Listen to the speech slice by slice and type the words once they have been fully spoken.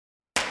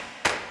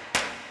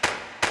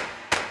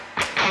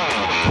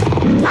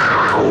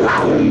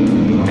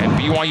And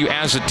BYU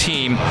as a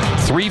team,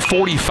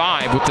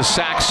 345 with the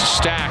sacks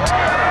stacked.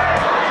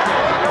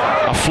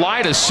 A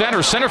fly to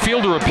center. Center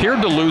fielder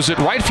appeared to lose it.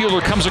 Right fielder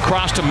comes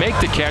across to make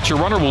the catch. A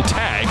runner will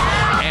tag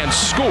and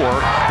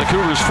score. The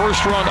Cougars'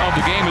 first run of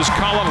the game is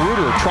Colin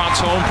Reuter. Trots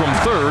home from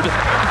third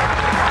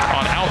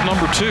on out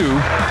number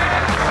 2.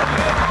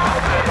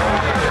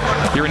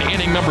 Here in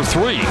inning number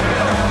 3.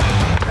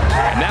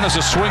 And that is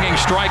a swinging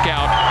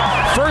strikeout.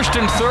 First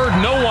and third,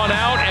 no one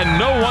out, and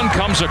no one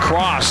comes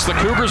across. The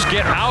Cougars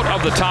get out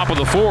of the top of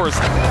the 4th.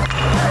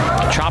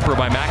 Chopper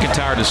by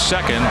McIntyre to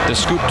second. The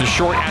scoop to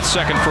short at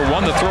second for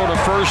 1. The throw to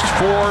first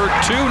for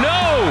 2.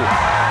 No!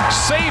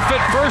 Safe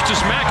at first is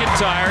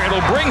McIntyre.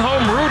 It'll bring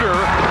home Reuter.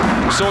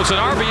 So it's an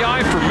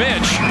RBI for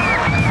Mitch.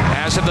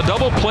 As had the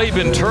double play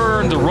been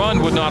turned, the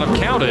run would not have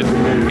counted.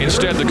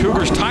 Instead, the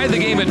Cougars tie the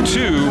game at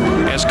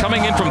 2, as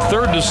coming in from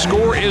third to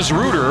score is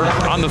Reuter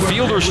on the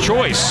fielder's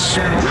choice.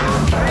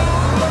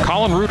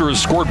 Colin Reuter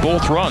has scored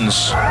both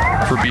runs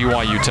for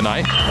BYU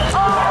tonight.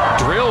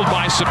 Drilled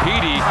by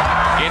Sapedi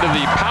into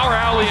the power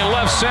alley in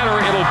left center.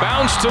 It'll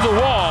bounce to the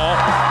wall.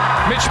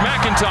 Mitch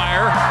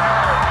McIntyre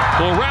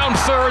will round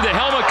third. The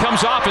helmet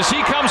comes off as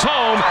he comes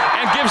home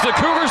and gives the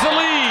Cougars the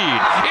lead.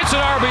 It's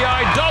an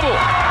RBI double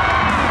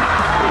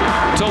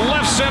to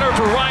left center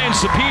for Ryan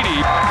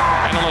Sapedi.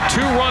 And on a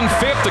 2-run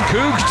fifth, the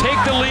Cougs take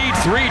the lead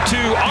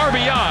 3-2.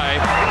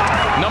 RBI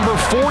number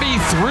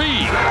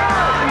 43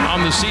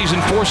 on the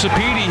season for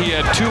Sapedi. He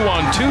had 2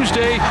 on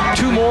Tuesday,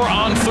 2 more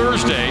on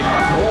Thursday.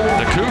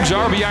 The Cougs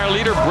RBI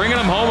leader bringing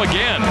him home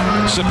again.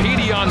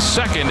 Sapedi on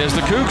second as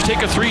the Cougs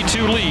take a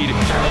 3-2 lead.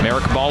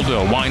 Merrick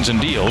Baldo winds and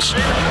deals.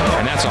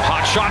 And that's a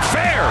hot shot.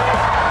 Fair!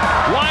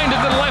 Lined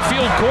into the left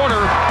field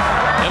corner.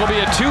 It'll be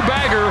a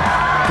 2-bagger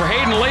for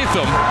Hayden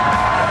Latham.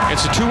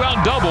 It's a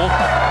 2-out double,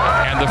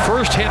 and the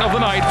first hit of the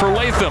night for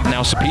Latham.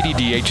 Now Sapedi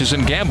DHs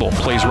and Gamble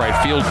plays right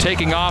field.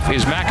 Taking off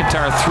is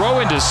McIntyre. Throw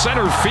into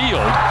center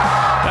field.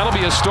 That'll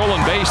be a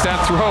stolen base. That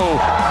throw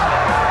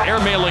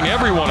airmailing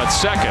everyone at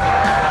second.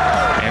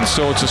 And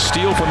so it's a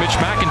steal for Mitch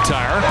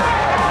McIntyre.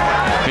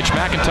 Mitch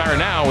McIntyre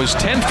now is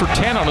 10 for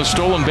 10 on his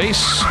stolen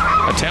base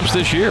attempts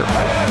this year.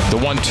 The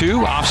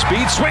 1-2, off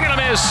speed, swing and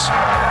a miss.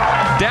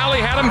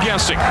 Daly had him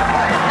guessing.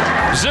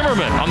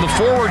 Zimmerman on the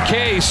forward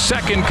K,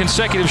 second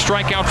consecutive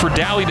strikeout for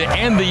Daly to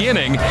end the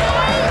inning.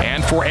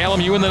 And for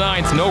LMU in the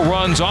 9th, no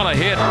runs on a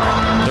hit.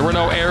 There were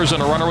no errors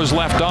and a runner was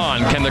left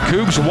on. Can the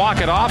Cougs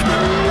walk it off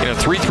in a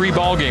 3-3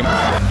 ball game?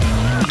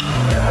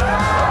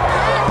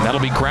 That'll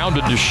be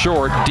grounded to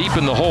short, deep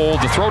in the hole.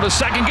 The throw to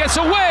second gets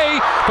away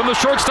from the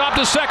shortstop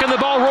to second. The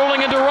ball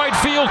rolling into right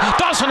field.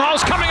 Dawson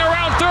Hall's coming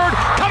around third,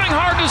 coming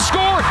hard to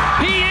score.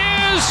 He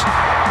is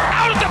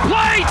out at the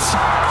plate.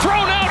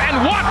 Thrown out,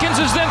 and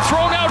Watkins is then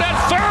thrown out at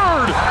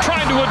third,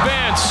 trying to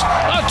advance.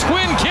 A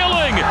twin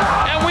killing,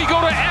 and we go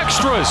to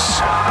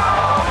extras.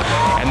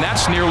 And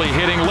that's nearly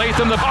hitting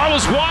Latham. The ball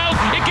is wild.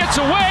 It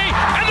gets away,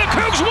 and the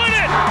Cougs win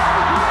it.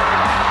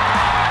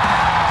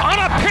 On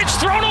a pitch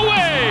thrown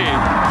away.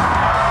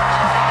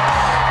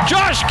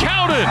 Josh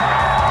Cowden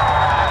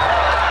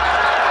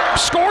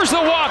scores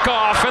the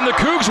walk-off, and the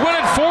Cougs win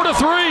it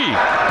 4-3.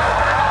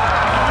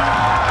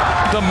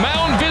 The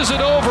mound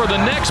visit over. The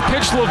next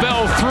pitch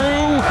Lavelle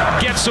threw,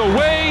 gets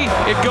away.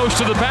 It goes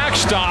to the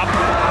backstop.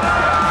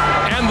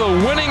 And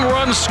the winning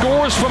run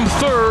scores from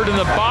third in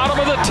the bottom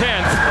of the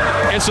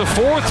 10th. It's a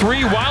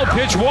 4-3 wild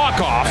pitch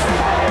walk-off.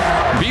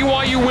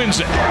 BYU wins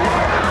it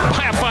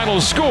by a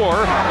final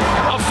score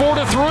of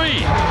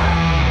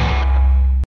 4-3.